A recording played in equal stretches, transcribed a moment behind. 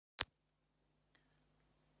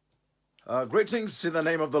Greetings in the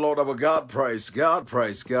name of the Lord our God. Praise God,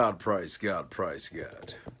 praise God, praise God, praise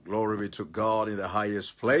God. Glory be to God in the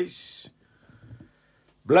highest place.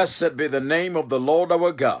 Blessed be the name of the Lord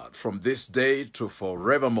our God from this day to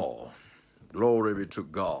forevermore. Glory be to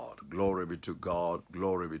God, glory be to God,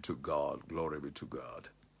 glory be to God, glory be to God.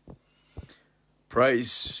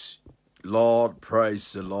 Praise Lord,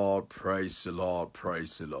 praise the Lord, praise the Lord,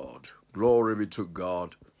 praise the Lord. Glory be to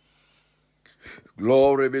God.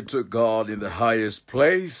 Glory be to God in the highest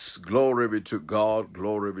place. Glory be to God,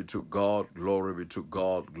 glory be to God, glory be to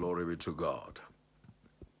God, glory be to God.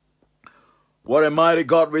 What a mighty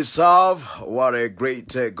God we serve. What a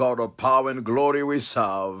great God of power and glory we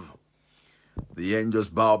serve. The angels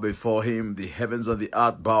bow before him. The heavens and the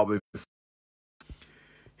earth bow before him.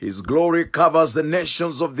 His glory covers the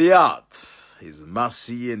nations of the earth. His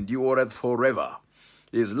mercy endureth forever.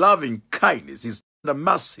 His loving kindness, his tender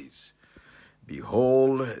mercies.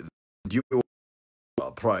 Behold, you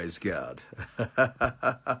praise God.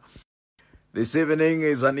 This evening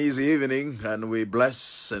is an easy evening, and we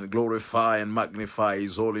bless and glorify and magnify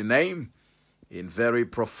his holy name in very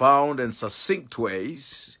profound and succinct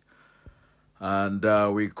ways. And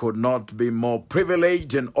we could not be more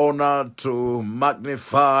privileged and honored to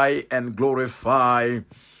magnify and glorify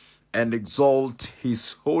and exalt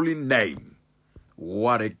his holy name.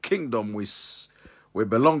 What a kingdom we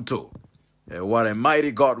belong to. What a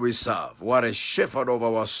mighty God we serve. What a shepherd of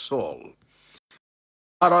our soul.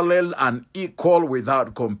 Parallel and equal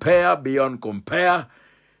without compare, beyond compare.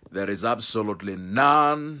 There is absolutely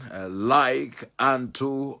none like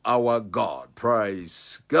unto our God.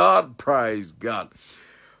 Praise God, praise God.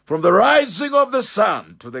 From the rising of the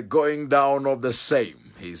sun to the going down of the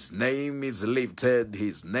same, his name is lifted,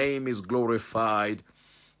 his name is glorified,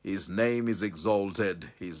 his name is exalted,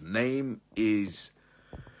 his name is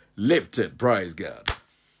lifted. Praise God.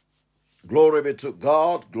 Glory be to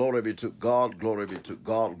God, glory be to God, glory be to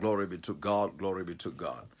God, glory be to God, glory be to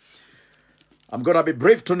God. I'm going to be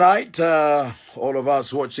brief tonight. All of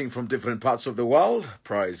us watching from different parts of the world.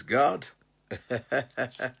 Praise God.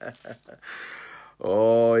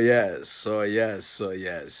 Oh yes, oh yes, oh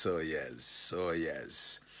yes, oh yes, oh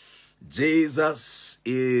yes. Jesus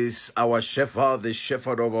is our shepherd, the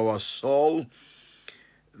shepherd of our soul.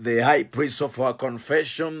 The high priest of our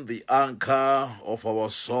confession, the anchor of our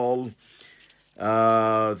soul,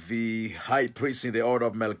 the high priest in the order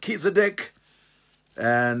of Melchizedek,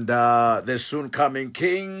 and the soon coming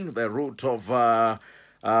king, the root of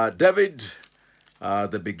David,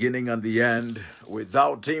 the beginning and the end.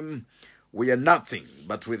 Without him, we are nothing,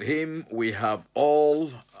 but with him, we have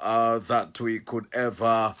all that we could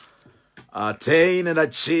ever attain and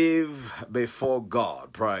achieve before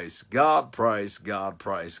God. Praise God, praise God,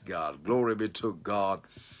 praise God. Glory be to God,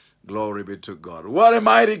 glory be to God. What a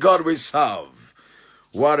mighty God we serve.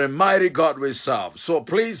 What a mighty God we serve. So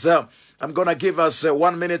please, I'm going to give us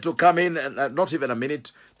 1 minute to come in, and not even a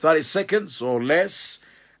minute, 30 seconds or less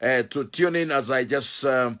to tune in as I just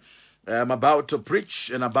am about to preach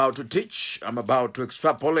and about to teach. I'm about to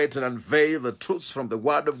extrapolate and unveil the truths from the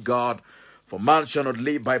Word of God. For man shall not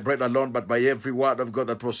live by bread alone, but by every word of God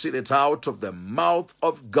that proceedeth out of the mouth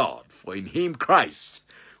of God. For in him, Christ,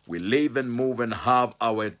 we live and move and have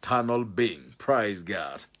our eternal being. Praise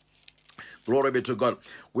God. Glory be to God.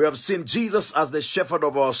 We have seen Jesus as the shepherd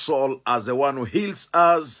of our soul, as the one who heals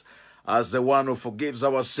us, as the one who forgives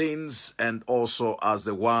our sins, and also as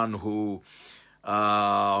the one who is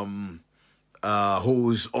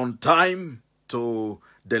on time to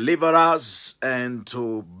deliver us and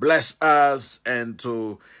to bless us and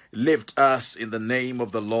to lift us in the name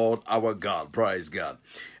of the Lord our God. Praise God.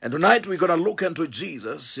 And tonight we're going to look into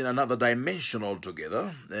Jesus in another dimension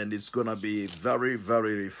altogether, and it's going to be very,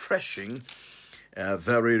 very refreshing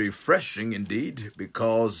indeed,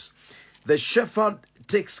 because the shepherd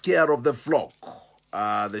takes care of the flock.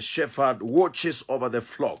 The shepherd watches over the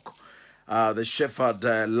flock. The shepherd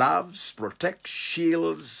loves, protects,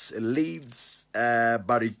 shields, leads,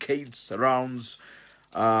 barricades, surrounds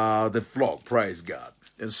the flock. Praise God.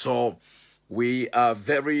 And so we are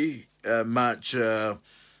very much in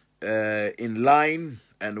line,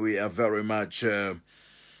 and we are very much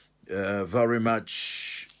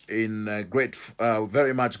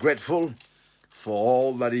grateful for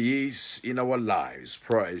all that he is in our lives.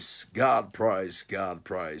 Praise God, praise God,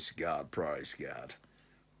 praise God, praise God.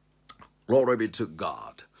 Glory be to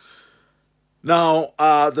God. Now,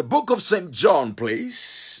 the book of St. John,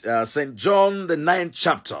 please. St. John, the 9th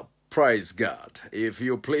chapter. Praise God. If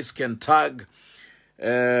you please can tag,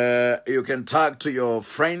 you can tag to your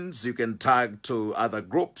friends. You can tag to other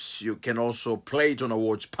groups. You can also play it on a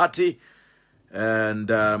watch party. and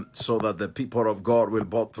so that the people of God will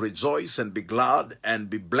both rejoice and be glad and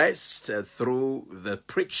be blessed through the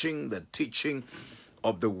preaching, the teaching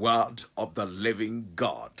of the word of the living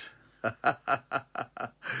God.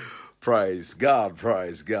 Praise God,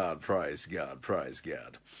 praise God, praise God, praise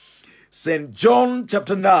God. St. John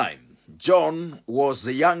chapter 9. John was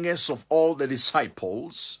the youngest of all the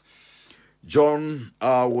disciples. John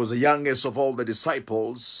was the youngest of all the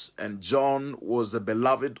disciples, and John was the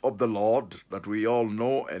beloved of the Lord that we all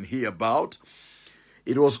know and hear about.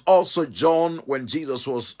 It was also John when Jesus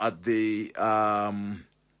was at the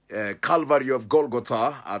Calvary of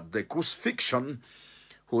Golgotha, at the crucifixion,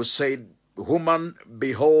 who said, "Woman,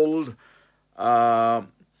 behold,"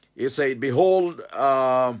 he said, "Behold,"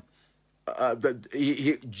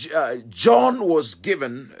 John was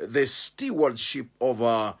given the stewardship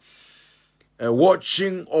over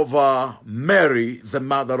watching over Mary, the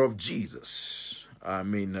mother of Jesus.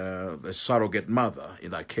 The surrogate mother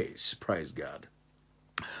in that case. Praise God.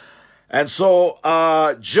 And so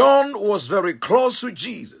John was very close to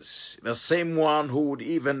Jesus, the same one who would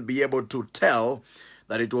even be able to tell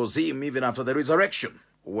that it was him even after the resurrection,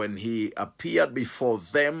 when he appeared before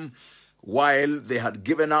them while they had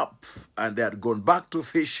given up and they had gone back to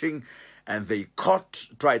fishing, and they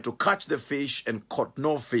tried to catch the fish and caught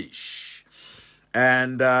no fish.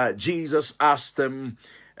 And Jesus asked them,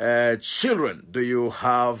 "Children, do you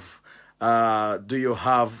have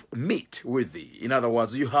meat with thee?" In other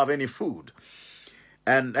words, do you have any food?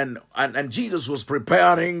 And Jesus was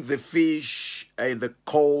preparing the fish in the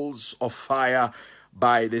coals of fire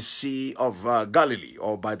by the Sea of Galilee,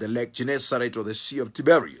 or by the Lake Gennesaret, or the Sea of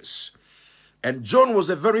Tiberias. And John was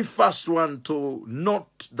the very first one to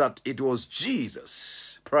note that it was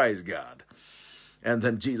Jesus. Praise God. And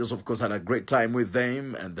then Jesus, of course, had a great time with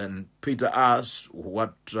them. And then Peter asked,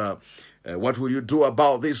 what will you do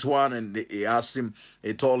about this one? And he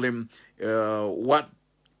told him, what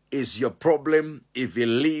is your problem if he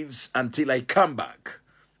lives until I come back?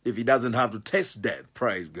 If he doesn't have to taste death,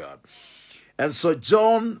 praise God. And so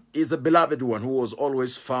John is a beloved one who was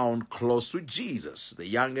always found close to Jesus, the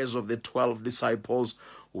youngest of the 12 disciples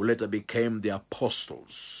who later became the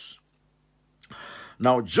apostles.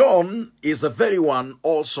 Now, John is the very one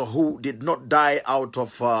also who did not die out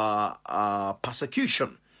of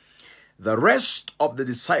persecution. The rest of the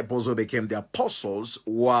disciples who became the apostles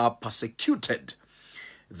were persecuted.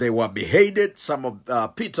 They were beheaded.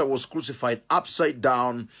 Peter was crucified upside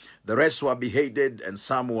down. The rest were beheaded, and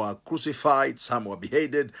some were crucified, some were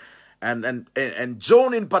beheaded. And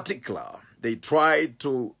John in particular, they tried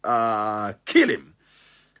to kill him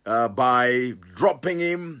by dropping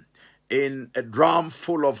him in a drum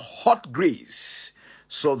full of hot grease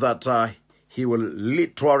so that he will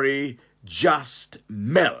literally just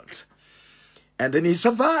melt. And then he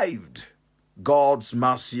survived. God's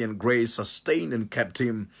mercy and grace sustained and kept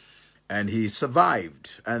him, and he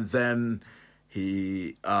survived. And then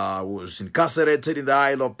he was incarcerated in the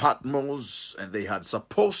Isle of Patmos, and they had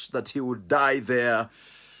supposed that he would die there,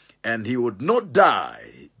 and he would not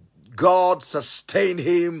die. God sustained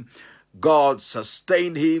him. God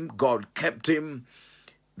sustained him. God kept him.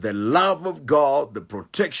 The love of God, the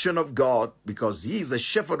protection of God, because he is the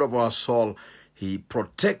shepherd of our soul. He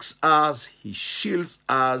protects us. He shields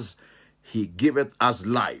us. He giveth us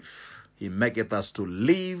life. He maketh us to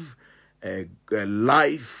live a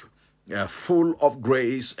life full of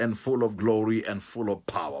grace and full of glory and full of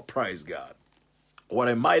power. Praise God. What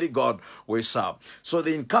a mighty God we serve. So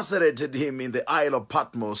they incarcerated him in the Isle of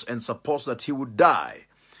Patmos and supposed that he would die.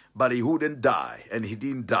 But he wouldn't die, and he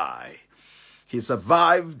didn't die. He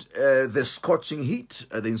survived the scorching heat,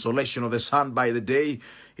 the insolation of the sun by the day.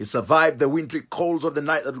 He survived the wintry colds of the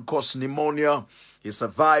night that would cause pneumonia. He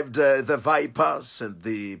survived the vipers and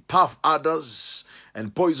the puff adders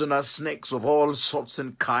and poisonous snakes of all sorts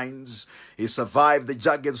and kinds. He survived the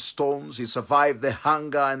jagged stones. He survived the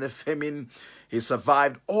hunger and the famine. He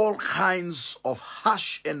survived all kinds of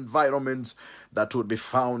harsh environments that would be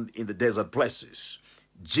found in the desert places.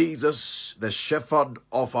 Jesus, the shepherd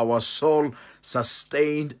of our soul,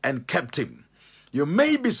 sustained and kept him. You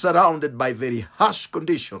may be surrounded by very harsh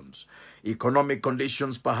conditions, economic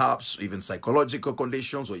conditions perhaps, even psychological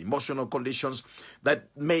conditions or emotional conditions that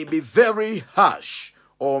may be very harsh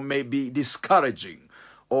or may be discouraging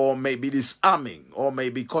or may be disarming or may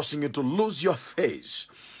be causing you to lose your faith.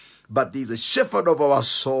 But he's a shepherd of our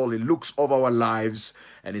soul. He looks over our lives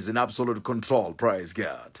and is in absolute control. Praise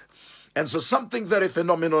God. And so something very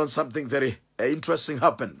phenomenal and something very interesting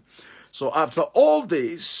happened. So after all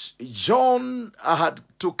this, John had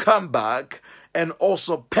to come back and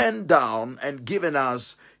also pen down and given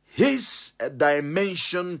us his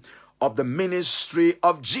dimension of the ministry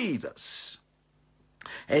of Jesus.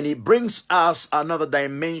 And he brings us another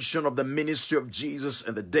dimension of the ministry of Jesus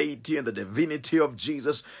and the deity and the divinity of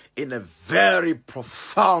Jesus in a very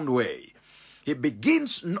profound way. He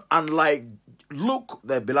begins, unlike Luke,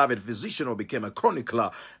 the beloved physician who became a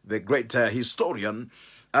chronicler, the great historian,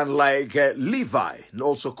 unlike Levi,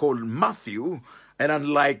 also called Matthew, and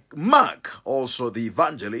unlike Mark, also the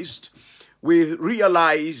evangelist, we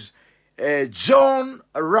realize John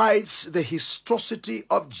writes the historicity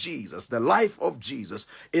of Jesus, the life of Jesus,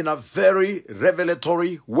 in a very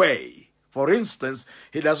revelatory way. For instance,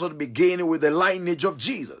 he does not begin with the lineage of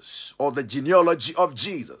Jesus or the genealogy of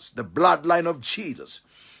Jesus, the bloodline of Jesus.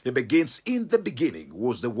 He begins, in the beginning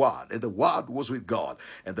was the Word, and the Word was with God,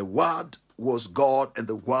 and the Word was God, and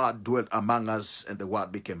the Word dwelt among us, and the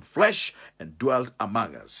Word became flesh and dwelt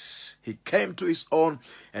among us. He came to his own,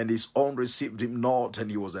 and his own received him not, and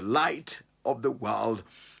he was a light of the world,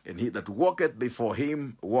 and he that walketh before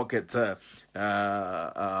him walketh, he's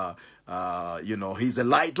a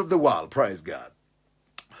light of the world, praise God.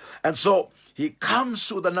 And so he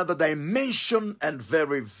comes with another dimension and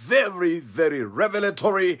very, very, very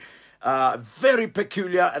revelatory, very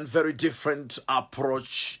peculiar and very different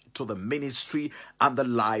approach to the ministry and the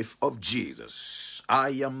life of Jesus. I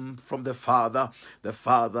am from the Father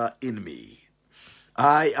in me.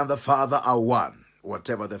 I and the Father are one.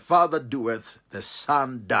 Whatever the Father doeth, the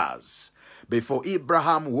Son does. Before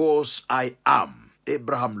Abraham was, I am.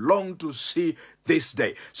 Abraham longed to see this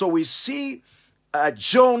day. So we see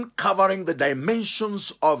John covering the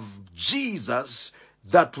dimensions of Jesus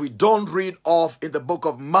that we don't read of in the book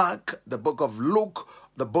of Mark, the book of Luke,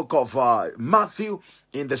 the book of Matthew,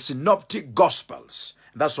 in the synoptic gospels.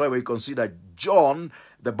 That's why we consider John,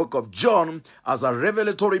 the book of John, as a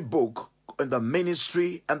revelatory book in the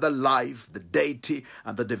ministry and the life, the deity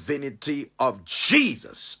and the divinity of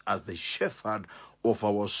Jesus as the shepherd of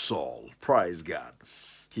our soul. Praise God.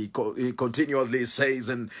 He continually says,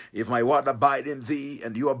 and if my word abide in thee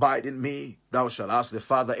and you abide in me, thou shalt ask the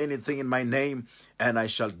Father anything in my name, and I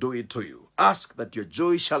shall do it to you. Ask that your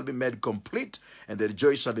joy shall be made complete, and that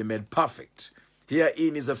joy shall be made perfect.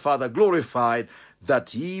 Herein is the Father glorified,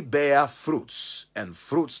 that ye bear fruits, and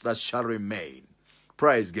fruits that shall remain.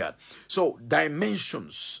 Praise God. So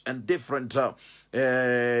dimensions and different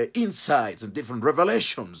insights and different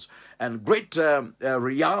revelations and great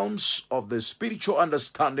realms of the spiritual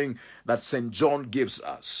understanding that St. John gives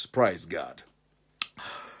us. Praise God.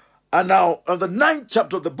 And now, on the 9th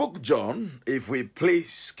chapter of the book of John, if we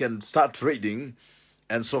please can start reading.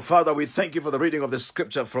 And so, Father, we thank you for the reading of the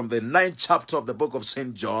scripture from the 9th chapter of the book of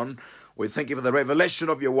St. John. We thank you for the revelation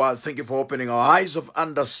of your word. Thank you for opening our eyes of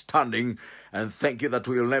understanding. And thank you that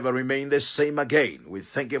we will never remain the same again. We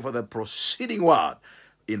thank you for the proceeding word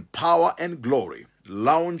in power and glory,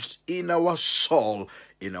 launched in our soul,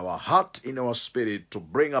 in our heart, in our spirit, to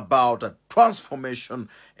bring about a transformation,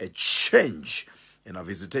 a change, in a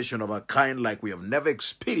visitation of a kind like we have never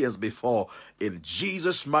experienced before. In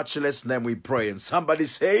Jesus' matchless name we pray. And somebody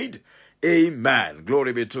said, Amen.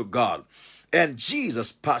 Glory be to God. And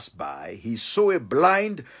Jesus passed by. He saw a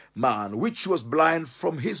blind man, which was blind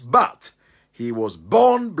from his birth. He was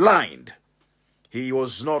born blind. He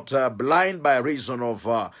was not blind by reason of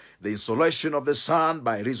the insolation of the sun,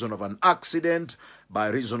 by reason of an accident, by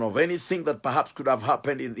reason of anything that perhaps could have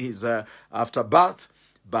happened in his afterbirth.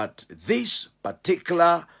 But this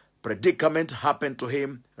particular predicament happened to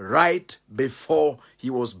him right before he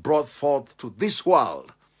was brought forth to this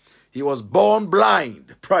world. He was born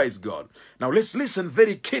blind. Praise God. Now let's listen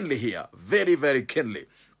very keenly here. Very, very keenly.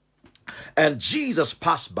 And Jesus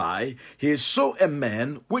passed by. He saw a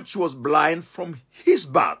man which was blind from his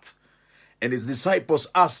birth. And his disciples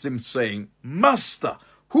asked him, saying, Master,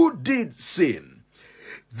 who did sin,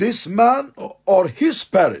 this man or his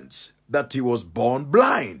parents, that he was born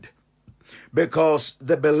blind? Because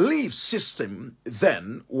the belief system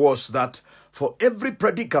then was that for every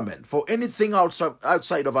predicament, for anything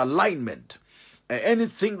outside of alignment,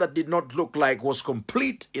 anything that did not look like was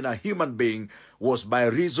complete in a human being was by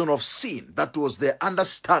reason of sin. That was their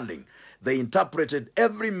understanding. They interpreted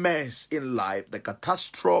every mess in life, the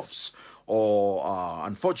catastrophes or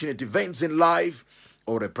unfortunate events in life,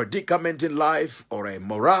 or a predicament in life, or a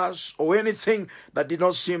morass, or anything that did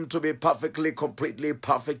not seem to be perfectly, completely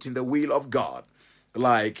perfect in the will of God.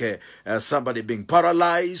 Like somebody being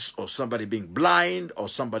paralyzed, or somebody being blind, or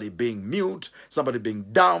somebody being mute, somebody being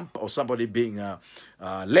dumb, or somebody being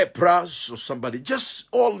leprous, or somebody, just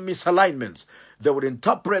all misalignments. They would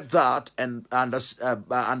interpret that and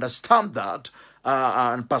understand that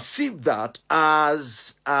and perceive that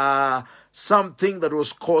as something that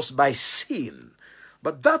was caused by sin.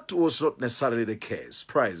 But that was not necessarily the case,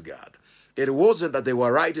 praise God. It wasn't that they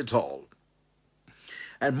were right at all.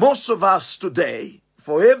 And most of us today,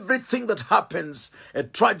 for everything that happens, a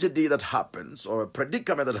tragedy that happens, or a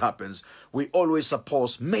predicament that happens, we always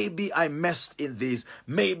suppose, maybe I messed in this,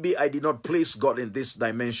 maybe I did not please God in this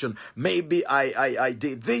dimension, maybe I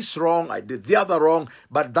did this wrong, I did the other wrong,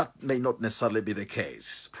 but that may not necessarily be the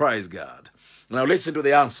case. Praise God. Now listen to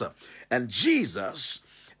the answer. And Jesus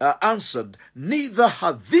answered, neither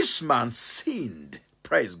hath this man sinned.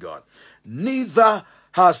 Praise God. Neither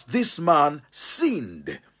has this man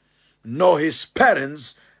sinned, nor his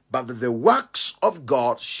parents, but that the works of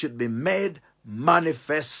God should be made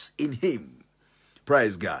manifest in him.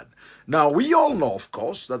 Praise God. Now, we all know, of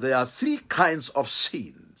course, that there are three kinds of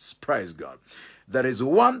sins. Praise God. There is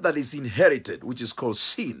one that is inherited, which is called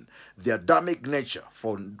sin, the Adamic nature.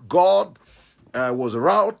 For God was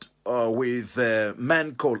wrought with a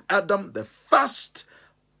man called Adam, the first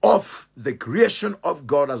of the creation of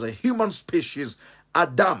God as a human species,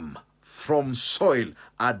 Adam, from soil,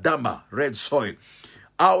 Adama, red soil.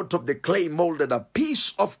 Out of the clay molded a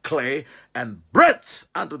piece of clay, and breathed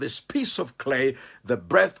unto this piece of clay the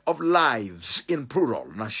breath of lives, in plural,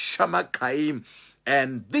 Nashama Kaim.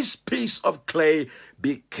 And this piece of clay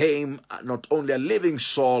became not only a living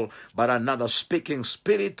soul, but another speaking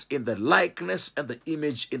spirit in the likeness and the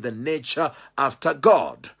image in the nature after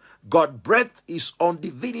God. God breath, his own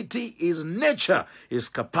divinity, his nature, his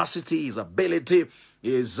capacity, his ability,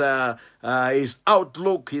 his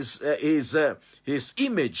outlook, his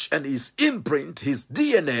image and his imprint, his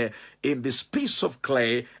DNA in this piece of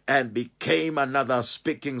clay, and became another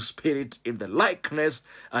speaking spirit in the likeness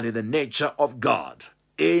and in the nature of God.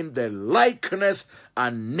 In the likeness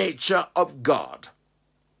and nature of God.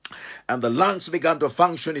 And the lungs began to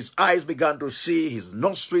function, his eyes began to see, his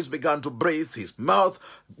nostrils began to breathe, his mouth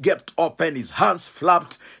gaped open, his hands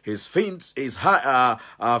flapped, his feet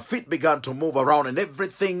began to move around, and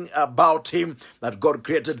everything about him that God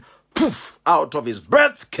created, poof, out of his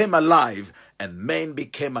breath came alive, and man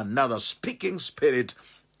became another speaking spirit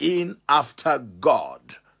in after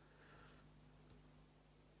God.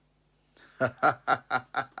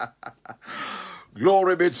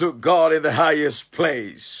 Glory be to God in the highest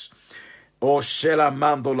place. And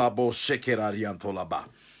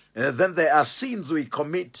then there are sins we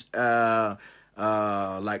commit,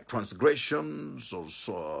 like transgressions,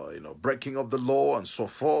 or breaking of the law and so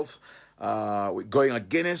forth. We're going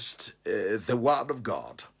against the word of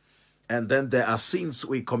God. And then there are sins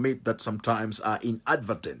we commit that sometimes are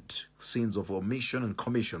inadvertent, sins of omission and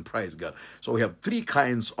commission. Praise God. So we have three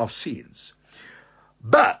kinds of sins.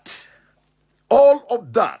 But all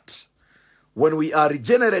of that, when we are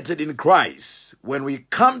regenerated in Christ, when we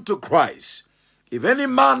come to Christ, if any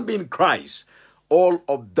man be in Christ, all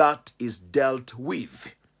of that is dealt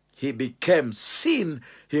with. He became sin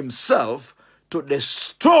himself to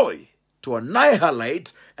destroy, to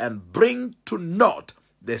annihilate, and bring to naught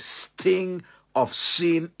the sting of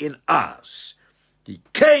sin in us. He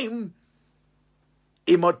came,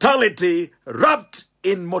 immortality wrapped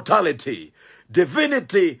in mortality,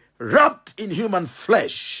 divinity wrapped in human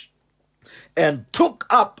flesh, and took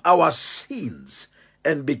up our sins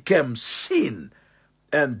and became sin.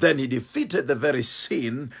 And then he defeated the very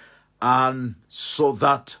sin, and so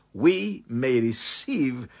that we may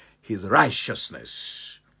receive his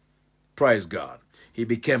righteousness. Praise God. He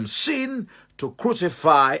became sin to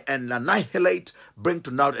crucify and annihilate, bring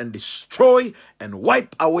to naught and destroy and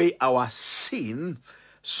wipe away our sin,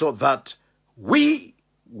 so that we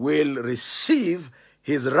will receive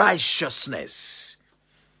his righteousness.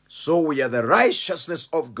 So we are the righteousness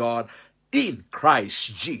of God in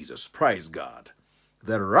Christ Jesus. Praise God.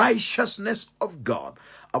 The righteousness of God.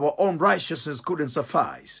 Our own righteousness couldn't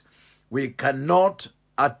suffice. We cannot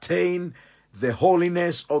attain the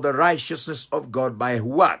holiness or the righteousness of God by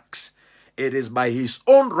works. It is by his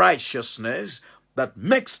own righteousness that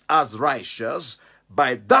makes us righteous.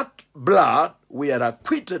 By that blood, we are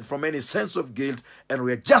acquitted from any sense of guilt, and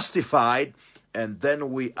we are justified, and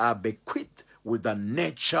then we are bequeathed with the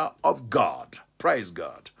nature of God. Praise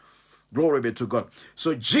God. Glory be to God.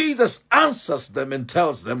 So Jesus answers them and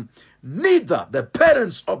tells them, neither the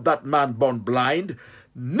parents of that man born blind,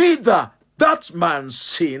 neither that man's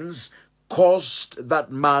sins caused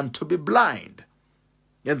that man to be blind.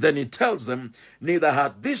 And then he tells them, neither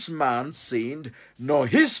had this man sinned, nor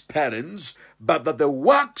his parents, but that the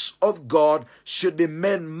works of God should be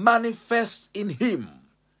made manifest in him.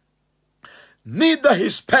 Neither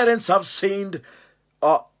his parents have sinned,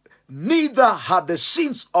 neither had the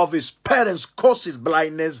sins of his parents caused his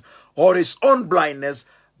blindness or his own blindness,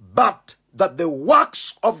 but that the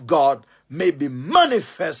works of God may be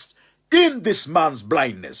manifest in this man's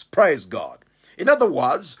blindness. Praise God. In other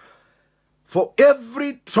words, for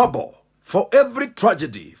every trouble, for every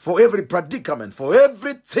tragedy, for every predicament, for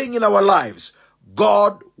everything in our lives,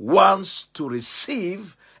 God wants to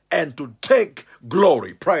receive and to take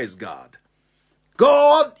glory. Praise God.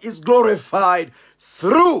 God is glorified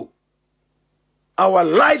through our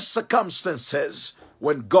life circumstances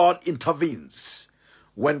when God intervenes.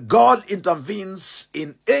 When God intervenes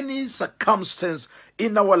in any circumstance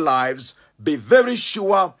in our lives, be very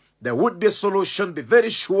sure there would be a solution. Be very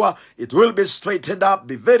sure it will be straightened up.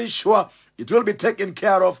 Be very sure it will be taken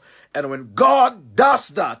care of. And when God does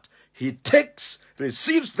that, he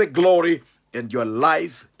receives the glory, and your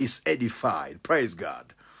life is edified. Praise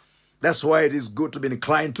God. That's why it is good to be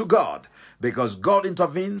inclined to God, because God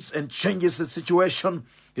intervenes and changes the situation.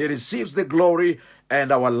 He receives the glory,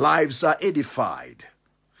 and our lives are edified.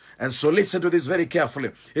 And so listen to this very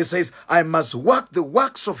carefully. He says, I must work the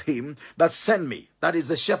works of him that sent me. That is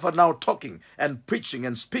the shepherd now talking and preaching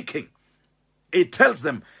and speaking. He tells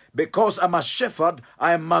them, because I'm a shepherd,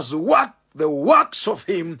 I must work the works of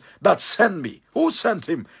him that sent me. Who sent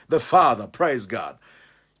him? The Father. Praise God.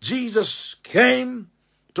 Jesus came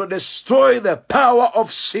to destroy the power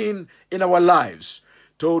of sin in our lives,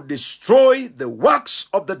 to destroy the works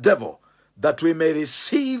of the devil, that we may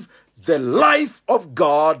receive the life of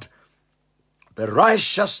God, the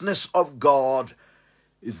righteousness of God,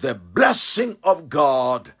 the blessing of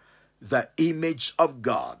God, the image of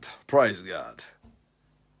God. Praise God.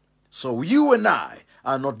 So you and I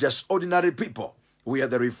are not just ordinary people. We are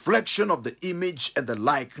the reflection of the image and the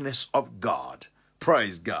likeness of God.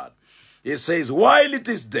 Praise God. It says, while it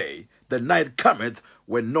is day, the night cometh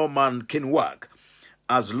when no man can work.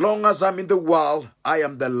 As long as I'm in the world, I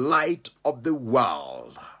am the light of the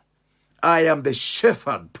world. I am the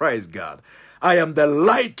shepherd, praise God. I am the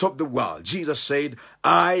light of the world. Jesus said,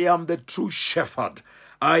 I am the true shepherd.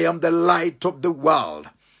 I am the light of the world.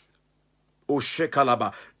 O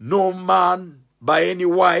Shekalaba, no man by any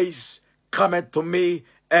wise cometh to me,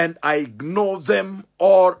 and I ignore them,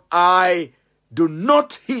 or I do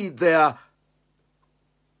not heed their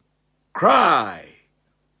cry.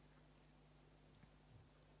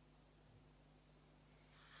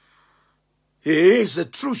 He is the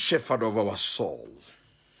true shepherd of our soul.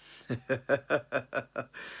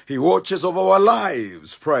 He watches over our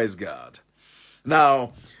lives. Praise God.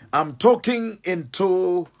 Now, I'm talking in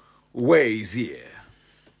two ways here.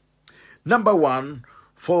 Number one,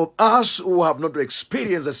 for us who have not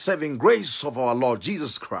experienced the saving grace of our Lord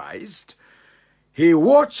Jesus Christ, he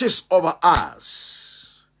watches over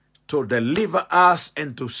us to deliver us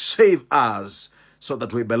and to save us so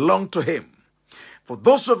that we belong to him. For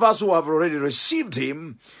those of us who have already received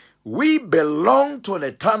him, we belong to an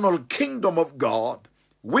eternal kingdom of God.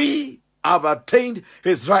 We have attained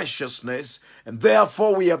his righteousness, and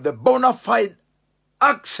therefore we have the bona fide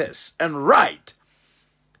access and right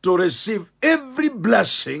to receive every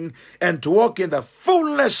blessing and to walk in the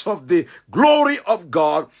fullness of the glory of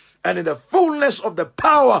God and in the fullness of the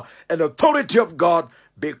power and authority of God,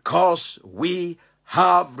 because we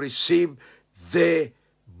have received the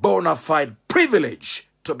bona fide privilege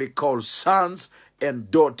to be called sons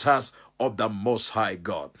and daughters of the Most High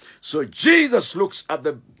God. So Jesus looks at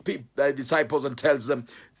the disciples and tells them,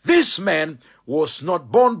 this man was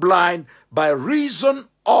not born blind by reason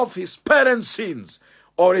of his parents' sins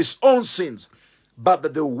or his own sins, but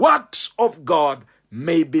that the works of God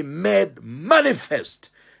may be made manifest,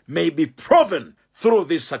 may be proven through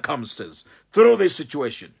this circumstance, through this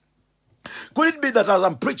situation. Could it be that as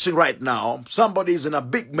I'm preaching right now, somebody is in a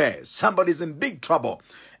big mess, somebody is in big trouble,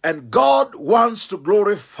 and God wants to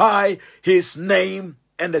glorify his name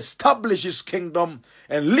and establish his kingdom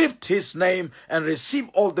and lift his name and receive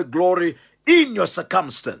all the glory in your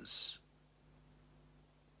circumstance?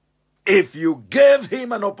 If you gave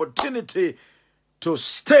him an opportunity to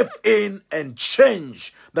step in and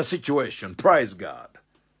change the situation, praise God.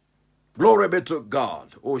 Glory be to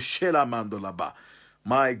God. O Shela Mandolaba.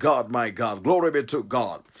 My God, glory be to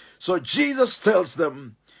God. So Jesus tells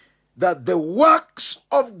them that the works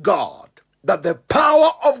of God, that the power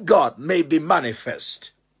of God may be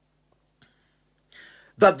manifest,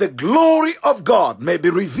 that the glory of God may be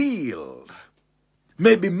revealed,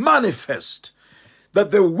 may be manifest, that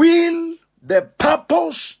the will, the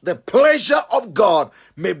purpose, the pleasure of God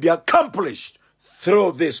may be accomplished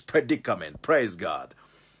through this predicament. Praise God.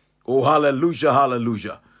 Oh, hallelujah,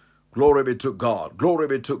 hallelujah. Glory be to God. Glory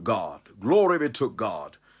be to God. Glory be to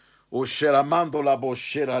God. O sheramando la bo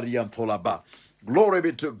sherariantolaba. Glory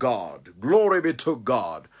be to God. Glory be to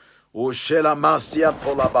God. O shelamasia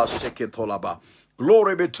tolaba seketolaba.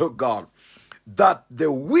 Glory be to God. that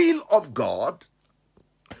the will of God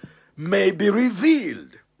may be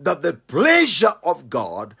revealed, that the pleasure of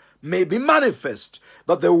God may be manifest,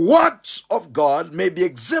 that the works of God may be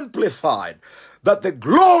exemplified, that the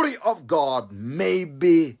glory of God may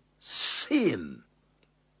be seen.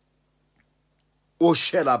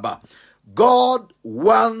 Oshelaba. God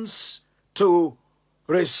wants to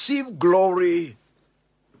receive glory,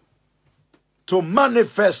 to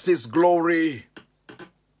manifest his glory,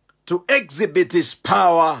 to exhibit his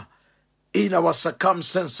power in our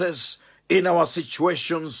circumstances, in our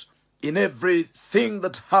situations, in everything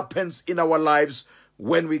that happens in our lives.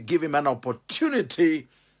 When we give him an opportunity,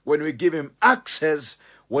 when we give him access,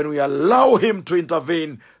 when we allow him to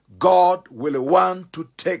intervene, God will want to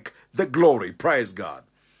take the glory. Praise God.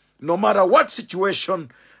 No matter what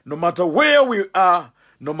situation, no matter where we are,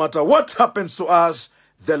 no matter what happens to us,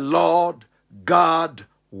 the Lord God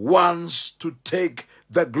wants to take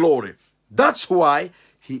the glory. That's why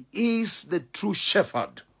he is the true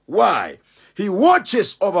shepherd. Why? He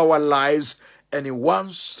watches over our lives and he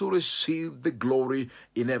wants to receive the glory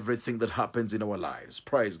in everything that happens in our lives.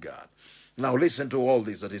 Praise God. Now listen to all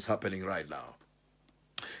this that is happening right now.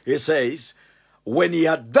 He says, when he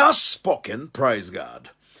had thus spoken, praise God,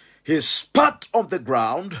 he spat on the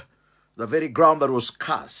ground, the very ground that was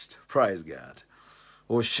cast. Praise God.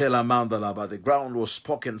 The ground was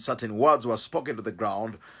spoken, certain words were spoken to the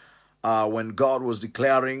ground when God was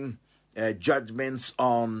declaring judgments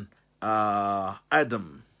on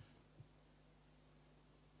Adam.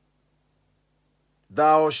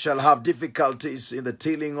 Thou shalt have difficulties in the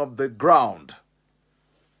tilling of the ground.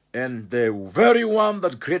 And the very one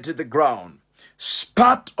that created the ground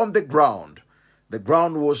spat on the ground. The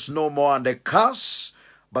ground was no more under curse,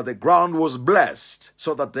 but the ground was blessed,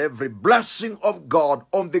 so that every blessing of God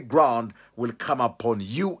on the ground will come upon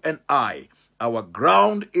you and I. Our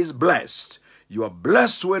ground is blessed. You are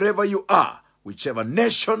blessed wherever you are, whichever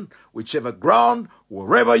nation, whichever ground,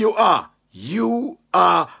 wherever you are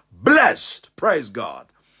blessed. Praise God.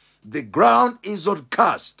 The ground is not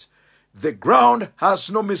cursed. The ground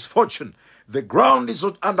has no misfortune. The ground is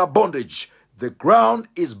not under bondage. The ground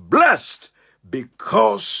is blessed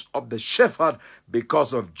because of the shepherd,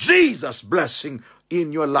 because of Jesus' blessing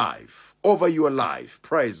in your life, over your life.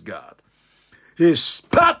 Praise God. He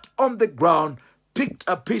spat on the ground, picked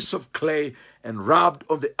a piece of clay, and rubbed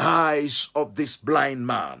on the eyes of this blind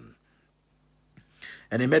man.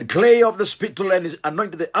 And he made clay of the spittle and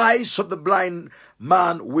anointed the eyes of the blind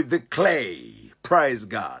man with the clay. Praise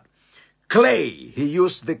God. Clay. He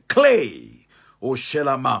used the clay. O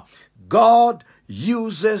Shelama. God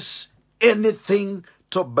uses anything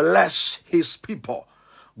to bless his people.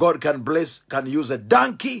 God can use a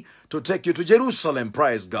donkey to take you to Jerusalem.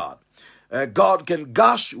 Praise God. God can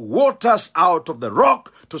gush waters out of the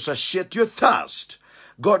rock to satiate your thirst.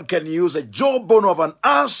 God can use a jawbone of an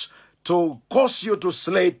ass to cause you to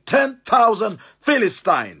slay 10,000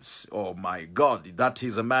 Philistines. Oh my God, that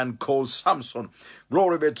is a man called Samson.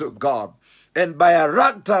 Glory be to God. And by a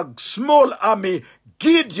ragtag small army,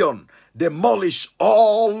 Gideon demolished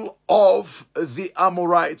all of the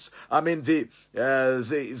Amorites. The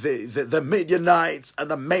Midianites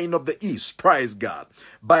and the men of the east. Praise God.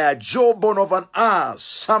 By a jawbone of an ass,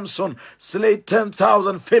 Samson slayed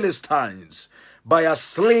 10,000 Philistines. By a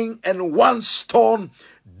sling and one stone,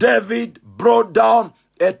 David brought down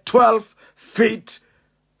a 12-foot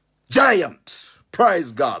giant.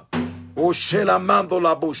 Praise God.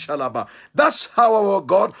 That's how our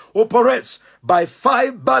God operates. By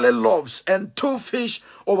 5 barley loaves and 2 fish,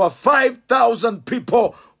 over 5,000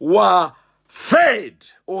 people were fed.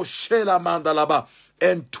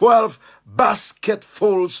 And 12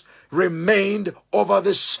 basketfuls remained over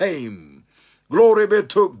the same. Glory be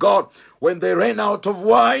to God. When they ran out of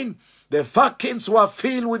wine, the firkins were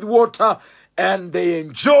filled with water, and they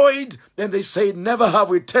enjoyed, and they said, never have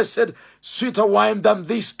we tasted sweeter wine than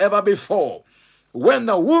this ever before. When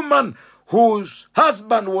a woman whose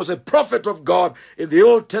husband was a prophet of God in the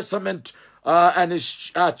Old Testament, and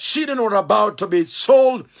his children were about to be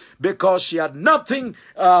sold because she had nothing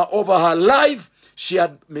over her life, she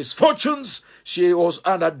had misfortunes, she was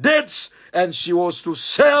under debts, and she was to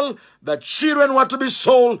sell. The children were to be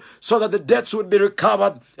sold so that the debts would be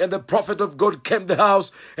recovered. And the prophet of God came to the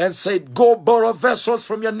house and said, go borrow vessels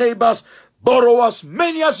from your neighbors, borrow as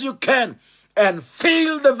many as you can, and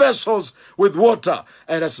fill the vessels with water.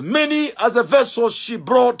 And as many as the vessels she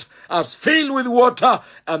brought as filled with water,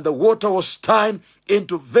 and the water was turned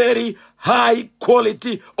into very high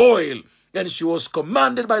quality oil. And she was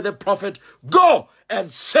commanded by the prophet, go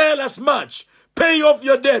and sell as much, pay off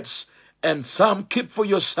your debts, and some keep for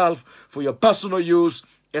yourself, for your personal use,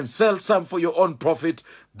 and sell some for your own profit.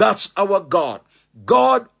 That's our God.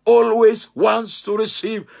 God always wants to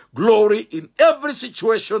receive glory in every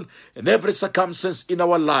situation and every circumstance in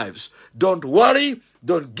our lives. Don't worry.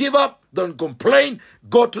 Don't give up. Don't complain.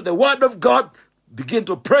 Go to the Word of God. Begin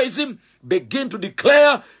to praise Him. Begin to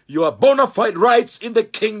declare your bona fide rights in the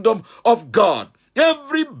kingdom of God.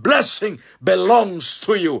 Every blessing belongs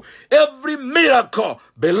to you. Every miracle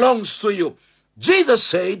belongs to you. Jesus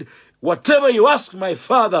said, whatever you ask my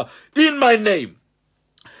Father in my name,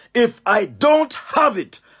 if I don't have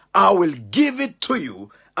it, I will give it to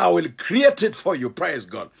you. I will create it for you. Praise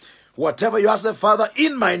God. Whatever you ask the Father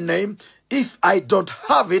in my name, if I don't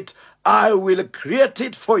have it, I will create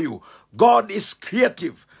it for you. God is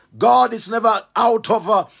creative. God is never out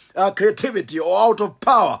of creativity or out of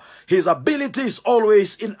power. His ability is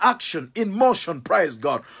always in action, in motion. Praise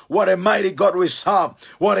God. What a mighty God we serve.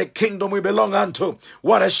 What a kingdom we belong unto.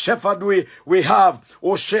 What a shepherd we have.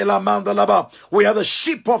 Oshela Mandalaba. We are the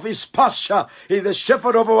sheep of His pasture. He is the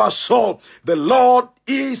shepherd of our soul. The Lord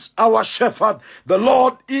is our shepherd. The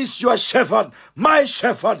Lord is your shepherd. My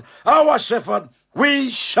shepherd. Our shepherd. We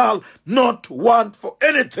shall not want for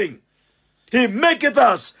anything. He maketh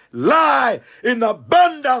us lie in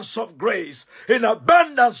abundance of grace, in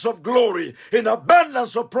abundance of glory, in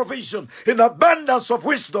abundance of provision, in abundance of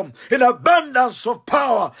wisdom, in abundance of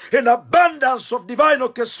power, in abundance of divine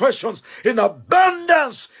orchestrations, in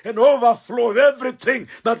abundance and overflow of everything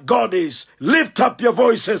that God is. Lift up your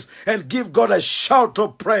voices and give God a shout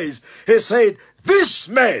of praise. He said, this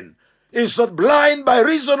man is not blind by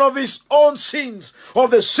reason of his own sins, or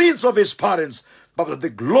the sins of his parents, but that the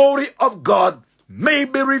glory of God may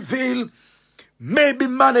be revealed, may be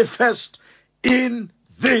manifest in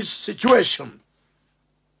this situation.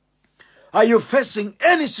 Are you facing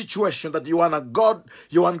any situation that you want God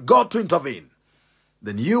to intervene?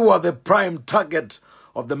 Then you are the prime target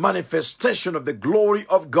of the manifestation of the glory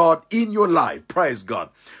of God in your life. Praise God.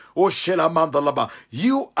 You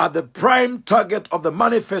are the prime target of the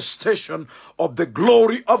manifestation of the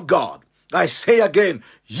glory of God. I say again,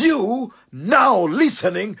 you now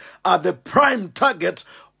listening are the prime target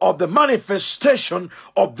of the manifestation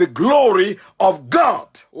of the glory of God.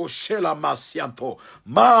 Oshela masianto,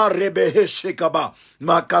 ma rebehe shekaba,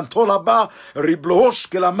 ma kantolaba,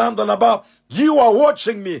 riblohoshkela mandalaba. You are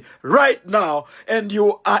watching me right now and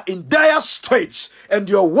you are in dire straits and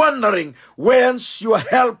you're wondering whence your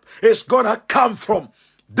help is gonna come from.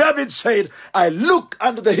 David said, I look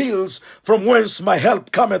unto the hills from whence my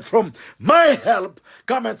help cometh from. My help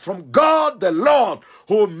cometh from God the Lord,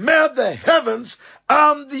 who made the heavens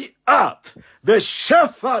and the earth. The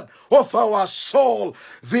shepherd of our soul,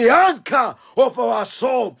 the anchor of our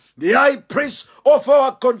soul, the high priest of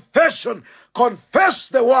our confession. Confess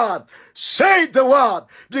the word, say the word,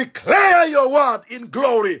 declare your word in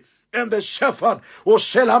glory. And the shepherd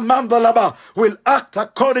will act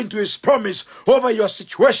according to his promise over your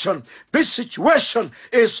situation. This situation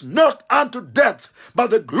is not unto death,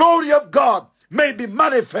 but the glory of God may be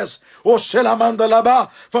manifest. For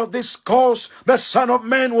this cause the Son of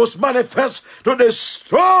Man was manifest to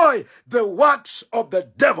destroy the works of the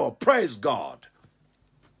devil. Praise God.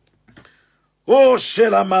 Oh,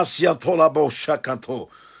 Shelamasia Tolabo Shakanto.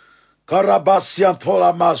 Karabasia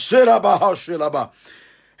Tolama Sherabaha Shelaba.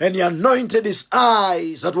 And He anointed his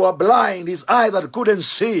eyes that were blind, his eyes that couldn't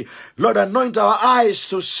see. Lord, anoint our eyes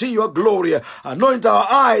to see your glory. Anoint our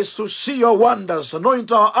eyes to see your wonders.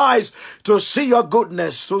 Anoint our eyes to see your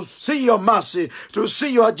goodness, to see your mercy, to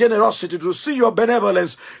see your generosity, to see your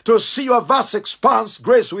benevolence, to see your vast expanse,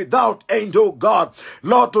 grace without end, oh God.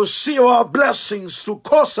 Lord, to see our blessings, to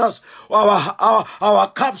cause us,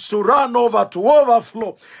 our cups to run over, to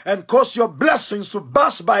overflow, and cause your blessings to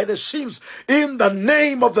burst by the seams in the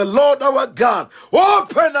name of the Lord our God.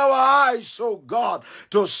 Open our eyes, oh God,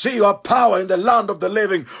 to see your power in the land of the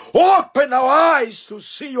living. Open our eyes to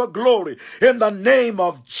see your glory in the name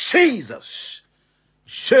of Jesus.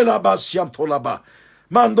 Shelabasiantolaba.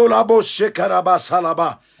 Mandolabo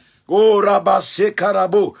shekarabasalaba. O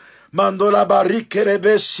rabasekarabu. Mandolaba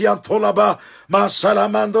rikerebesiantolaba.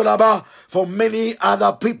 Masalamandolaba. For many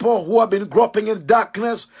other people who have been groping in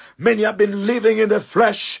darkness, many have been living in the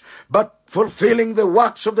flesh, but fulfilling the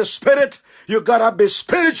works of the Spirit. You gotta be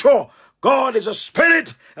spiritual. God is a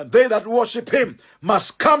spirit, and they that worship Him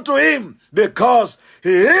must come to Him because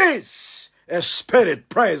He is a spirit.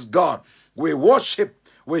 Praise God. We worship,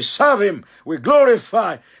 we serve Him, we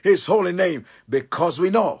glorify His holy name because we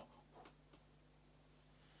know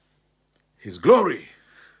His glory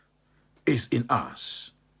is in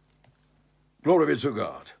us. Glory be to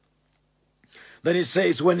God. Then he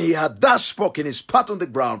says, when he had thus spoken, he spat on the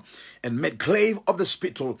ground and made clay of the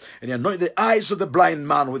spittle, and he anointed the eyes of the blind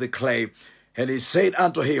man with the clay. And he said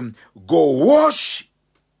unto him, go wash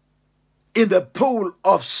in the pool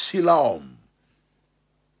of Siloam,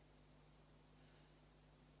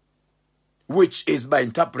 which is by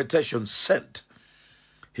interpretation sent.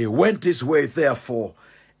 He went his way, therefore,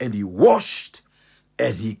 and he washed,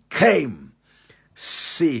 and he came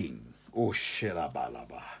seeing. Oh,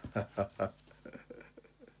 shelabalaba.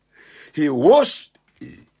 He washed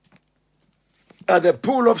at the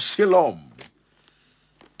pool of Siloam,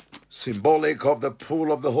 symbolic of the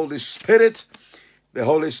pool of the Holy Spirit. The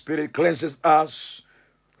Holy Spirit cleanses us,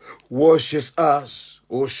 washes us.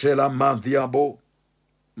 O shelamandiabo,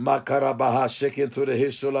 makarabaha shaken to the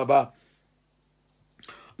hisolaba,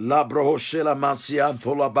 labroho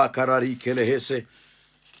shelamansiantola bakarari kelehese,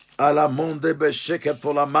 alamonde besheken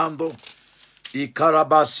tolamando,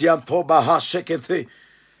 ikarabasianto baha shekente.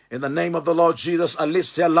 In the name of the Lord Jesus,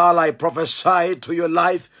 Alicia Lala, I prophesy to your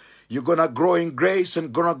life. You're going to grow in grace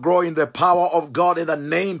and going to grow in the power of God in the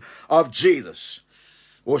name of Jesus.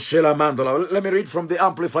 Let me read from the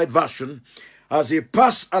Amplified Version. As he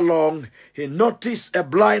passed along, he noticed a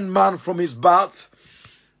blind man from his birth.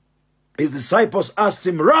 His disciples asked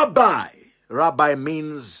him, Rabbi. Rabbi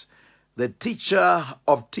means the teacher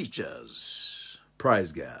of teachers.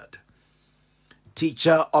 Praise God.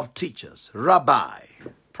 Teacher of teachers. Rabbi.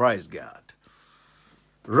 Praise God.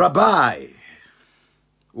 Rabbi.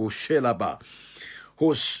 Ushelaba.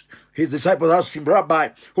 His disciples asked him, Rabbi,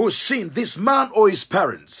 who's seen this man or his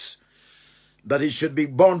parents, that he should be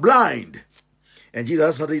born blind? And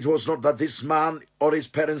Jesus answered, it was not that this man or his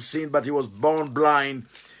parents sinned, but he was born blind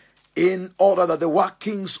in order that the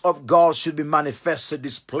workings of God should be manifested,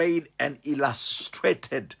 displayed, and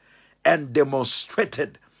illustrated and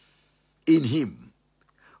demonstrated in him.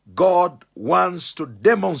 God wants to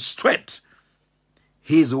demonstrate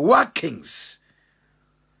his workings,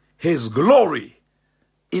 his glory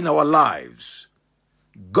in our lives.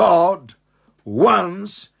 God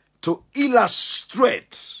wants to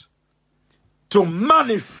illustrate, to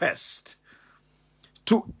manifest,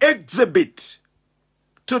 to exhibit,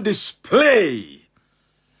 to display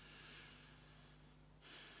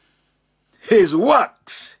his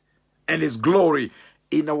works and his glory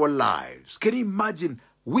in our lives. Can you imagine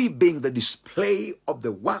we being the display of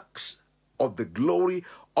the works of the glory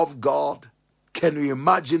of God? Can you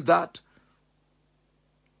imagine that?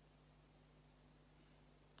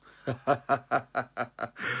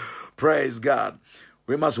 Praise God.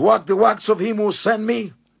 We must work the works of him who sent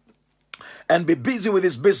me and be busy with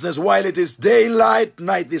his business while it is daylight.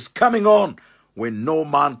 Night is coming on when no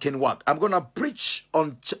man can work. I'm going to preach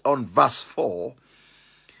on verse 4.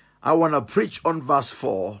 I want to preach on verse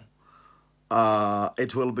 4.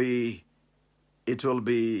 It will be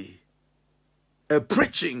a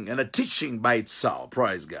preaching and a teaching by itself.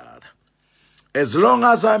 Praise God. As long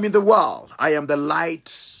as I'm in the world, I am the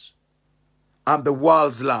light. I'm the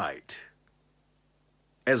world's light.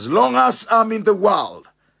 As long as I'm in the world,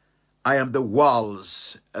 I am the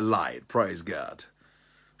world's light. Praise God.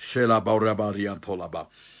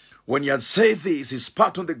 When he had said this, he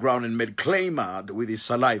spat on the ground and made clay mud with his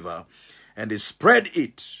saliva, and he spread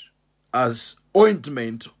it as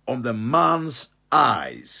ointment on the man's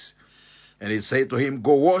eyes. And he said to him,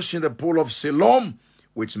 go wash in the pool of Siloam,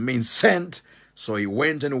 which means sent. So he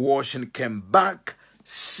went and washed and came back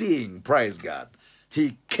seeing. Praise God.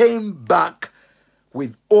 He came back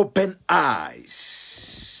with open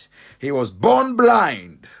eyes. He was born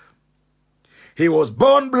blind. He was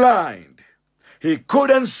born blind. He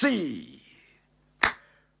couldn't see.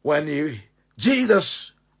 When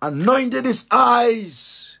Jesus anointed his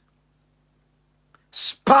eyes,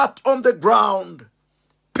 spat on the ground,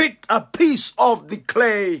 picked a piece of the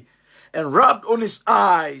clay and rubbed on his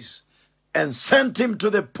eyes and sent him to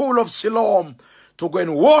the pool of Siloam to go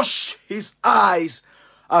and wash his eyes.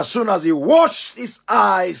 As soon as he washed his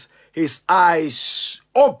eyes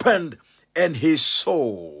opened and he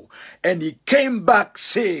saw. And he came back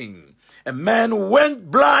seeing. A man who went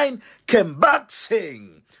blind came back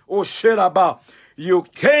seeing. Oh, Sheraba, you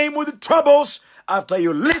came with troubles. After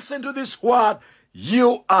you listen to this word,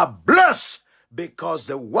 you are blessed because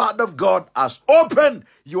the word of God has opened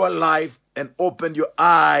your life and opened your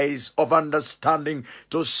eyes of understanding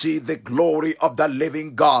to see the glory of the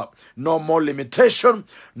living God. No more limitation,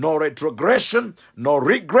 no retrogression, no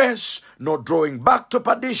regress, no drawing back to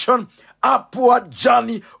perdition. Upward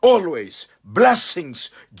journey always.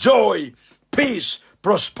 Blessings, joy, peace,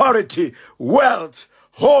 prosperity, wealth,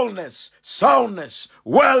 wholeness, soundness,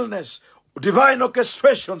 wellness, divine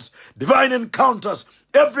orchestrations, divine encounters,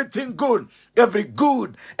 everything good, every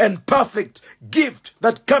good and perfect gift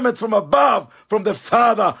that cometh from above, from the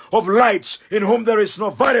Father of lights, in whom there is no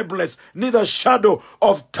variableness, neither shadow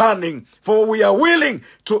of turning. For we are willing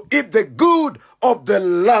to eat the good of the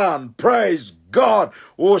land. Praise God.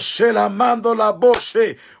 O Shelamando la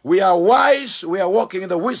Boshe. We are wise. We are walking in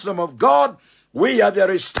the wisdom of God. We are the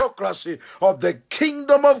aristocracy of the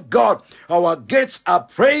kingdom of God. Our gates are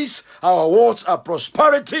praise. Our walls are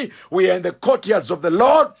prosperity. We are in the courtyards of the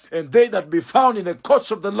Lord, and they that be found in the courts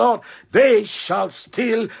of the Lord, they shall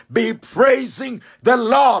still be praising the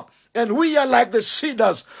Lord. And we are like the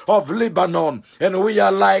cedars of Lebanon, and we are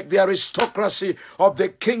like the aristocracy of the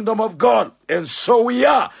kingdom of God. And so we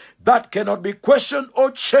are. That cannot be questioned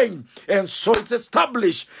or changed. And so it's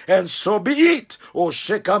established. And so be it. O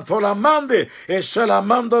Shekantolamande,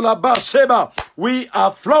 Eshelamando Baseba. We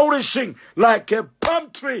are flourishing like a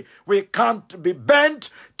palm tree. We can't be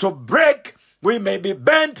bent to break. We may be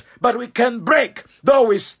bent, but we can break. Though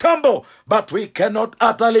we stumble, but we cannot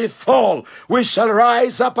utterly fall. We shall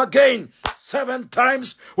rise up again. 7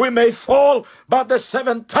 times we may fall, but the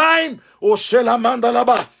 7th time, O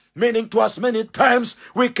Shelamandalaba, meaning to as many times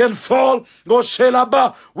we can fall, O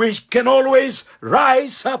Shelaba, we can always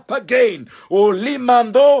rise up again. O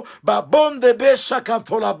Limando, Babonde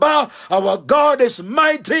Beshakantolaba, our God is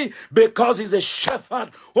mighty because he's the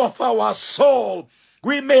shepherd of our soul.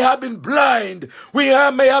 We may have been blind. We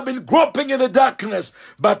may have been groping in the darkness.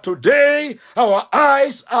 But today, our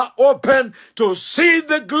eyes are open to see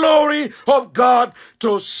the glory of God,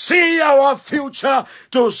 to see our future,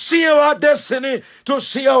 to see our destiny, to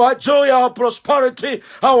see our joy, our prosperity,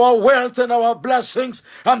 our wealth and our blessings,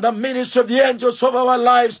 and the ministry of the angels of our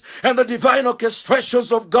lives, and the divine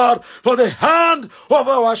orchestrations of God. For the hand of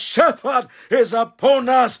our shepherd is upon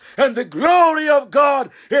us, and the glory of God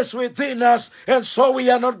is within us. And so we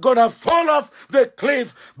are not going to fall off the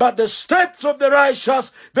cliff, but the steps of the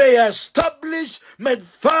righteous, they are established, made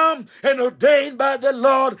firm, and ordained by the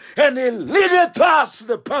Lord, and he leadeth us to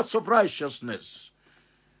the paths of righteousness.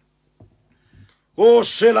 O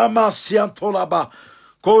Shelamasiantolaba,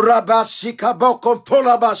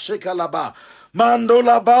 Korabashikabokotolaba Shekalaba,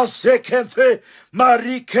 Mandolaba Sekente,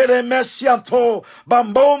 Marikele Mesianto,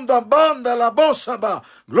 Bambonda Banda La Bosaba.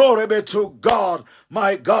 Glory be to God,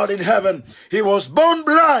 my God in heaven. He was born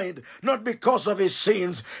blind, not because of his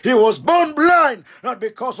sins. He was born blind, not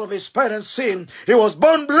because of his parents' sin. He was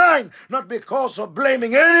born blind, not because of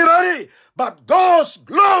blaming anybody, but God's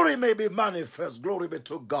glory may be manifest. Glory be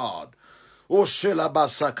to God. O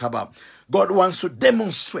Shelabasakaba. God wants to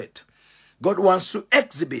demonstrate. God wants to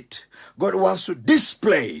exhibit. God wants to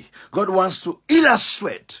display. God wants to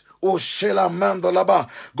illustrate. O Shelamandolaba.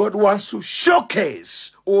 God wants to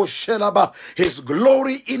showcase, O Shelaba, his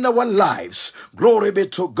glory in our lives. Glory be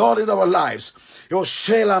to God in our lives. O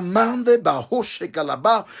Shelamande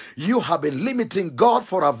Bahoshekalaba. You have been limiting God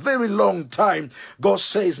for a very long time. God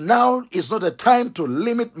says now is not a time to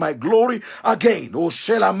limit my glory again. O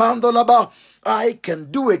Shelamandolaba. I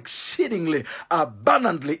can do exceedingly,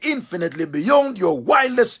 abundantly, infinitely beyond your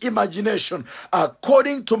wildest imagination,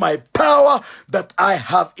 according to my power that I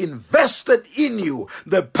have invested in you.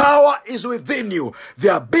 The power is within you.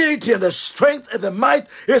 The ability and the strength and the might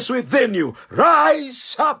is within you.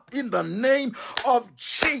 Rise up in the name of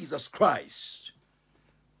Jesus Christ.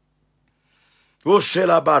 My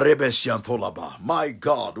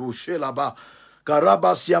God,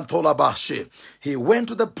 he went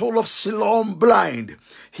to the pool of Siloam blind.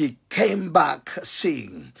 He came back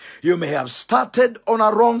seeing. You may have started on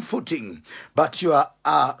a wrong footing, but your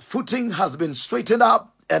footing has been straightened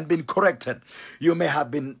up and been corrected. You may have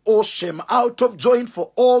been out of joint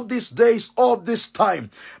for all these days, all this time,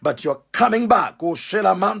 but you're coming back,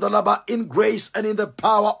 in grace and in the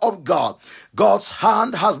power of God. God's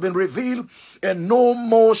hand has been revealed, and no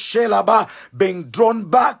more Shelaba being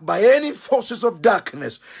drawn back by any forces of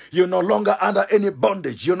darkness. You're no longer under any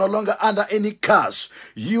bondage. You're no longer under any curse.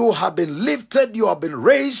 You have been lifted. You have been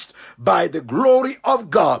raised by the glory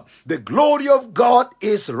of God. The glory of God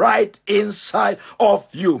is right inside of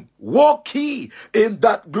you. Walk ye in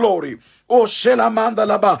that glory. O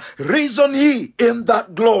Shelamandalaba, reason ye in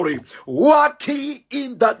that glory. Walk ye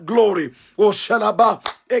in that glory. O Shelaba,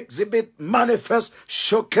 exhibit, manifest,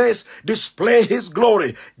 showcase, display his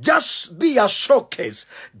glory. Just be a showcase.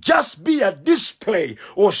 Just be a display.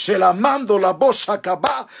 O Shelamandolabo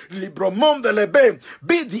Shakaba, Libromondelebe.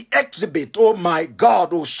 Be the exhibit, oh my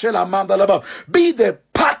God, O Shelamandalaba. Be the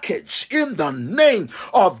part package in the name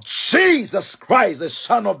of Jesus Christ, the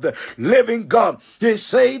Son of the living God. He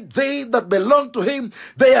said, they that belong to him,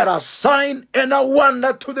 they are a sign and a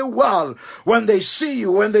wonder to the world. When they see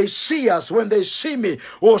you, when they see us, when they see me,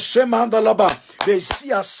 oh Shemandalaba, they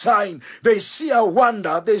see a sign, they see a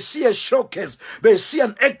wonder, they see a showcase, they see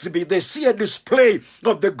an exhibit, they see a display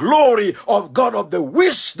of the glory of God, of the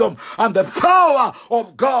wisdom and the power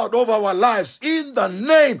of God over our lives. In the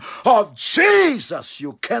name of Jesus,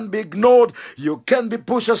 you can't be ignored, you can't be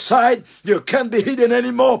pushed aside, you can't be hidden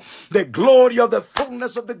anymore. The glory of the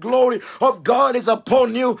fullness of the glory of God is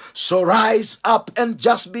upon you. So rise up and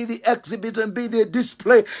just be the exhibit and be the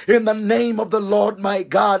display in the name of the Lord my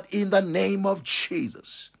God, in the name of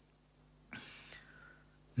Jesus.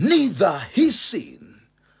 Neither his sin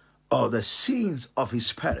or the sins of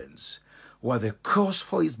his parents were the cause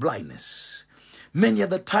for his blindness. Many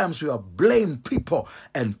other times we have blamed people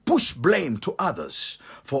and pushed blame to others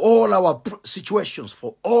for all our situations,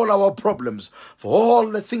 for all our problems, for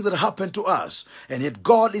all the things that happened to us. And yet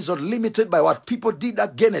God is not limited by what people did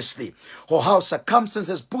against thee, or how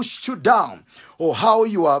circumstances pushed you down, or how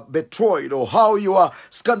you are betrayed, or how you are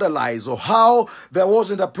scandalized, or how there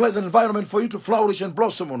wasn't a pleasant environment for you to flourish and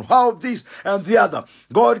blossom, or how this and the other.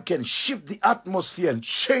 God can shift the atmosphere and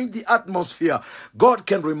change the atmosphere. God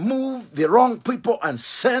can remove the wrong people and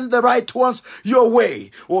send the right ones your way.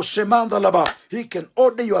 Oh Shemandalaba, he can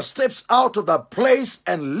order your steps out of that place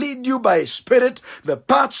and lead you by his Spirit the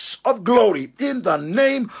paths of glory in the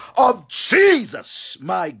name of Jesus.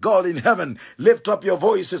 My God in heaven, lift up your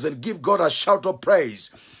voices and give God a shout of praise.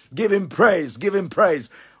 Give him praise, give him praise.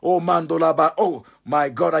 Oh Mandolaba, oh my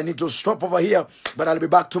God, I need to stop over here, but I'll be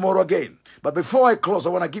back tomorrow again. But before I close, I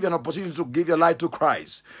want to give you an opportunity to give your life to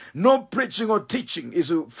Christ. No preaching or teaching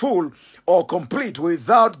is full or complete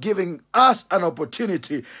without giving us an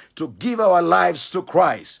opportunity to give our lives to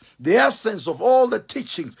Christ. The essence of all the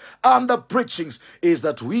teachings and the preachings is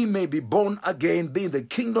that we may be born again, be in the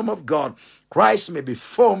kingdom of God. Christ may be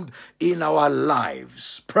formed in our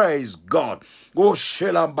lives. Praise God. Oh,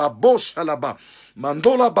 shalamba, bo shalaba,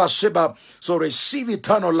 mandola basheba. So receive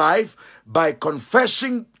eternal life by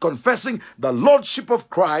confessing the Lordship of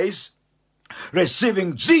Christ,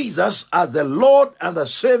 receiving Jesus as the Lord and the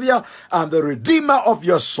Savior and the Redeemer of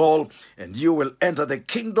your soul, and you will enter the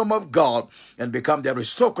kingdom of God and become the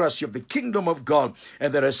aristocracy of the kingdom of God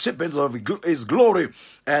and the recipients of his glory,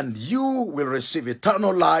 and you will receive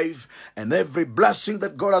eternal life, and every blessing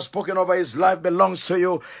that God has spoken over his life belongs to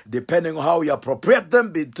you, depending on how you appropriate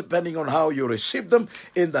them, depending on how you receive them,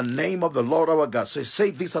 in the name of the Lord our God. So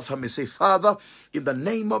say this after me. Say, Father, in the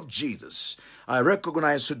name of Jesus, I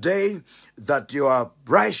recognize today that your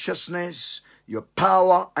righteousness, your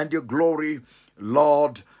power, and your glory,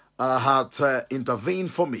 Lord, hath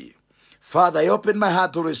intervened for me. Father, I open my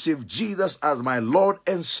heart to receive Jesus as my Lord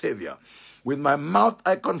and Savior. With my mouth,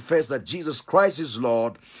 I confess that Jesus Christ is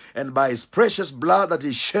Lord, and by his precious blood that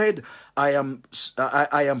he shed, I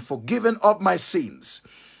am forgiven of my sins.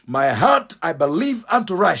 My heart, I believe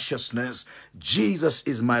unto righteousness. Jesus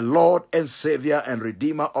is my Lord and Savior and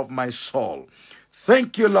Redeemer of my soul.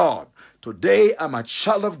 Thank you, Lord. Today I'm a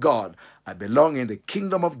child of God. I belong in the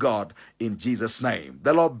kingdom of God in Jesus' name.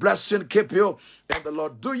 The Lord bless you and keep you, and the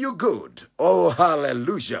Lord do you good. Oh,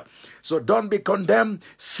 hallelujah. So don't be condemned.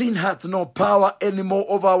 Sin hath no power anymore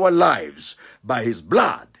over our lives. By his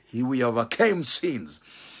blood, we overcame sins.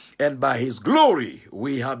 And by his glory,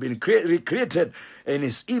 we have been recreated in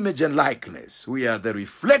his image and likeness. We are the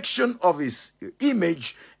reflection of his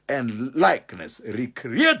image and likeness,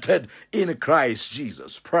 recreated in Christ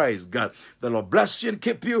Jesus. Praise God. The Lord bless you and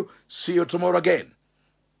keep you. See you tomorrow again.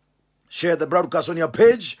 Share the broadcast on your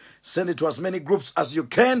page. Send it to as many groups as you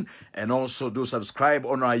can. And also do subscribe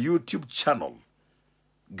on our YouTube channel.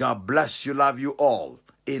 God bless you. Love you all.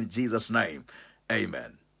 In Jesus' name.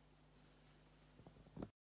 Amen.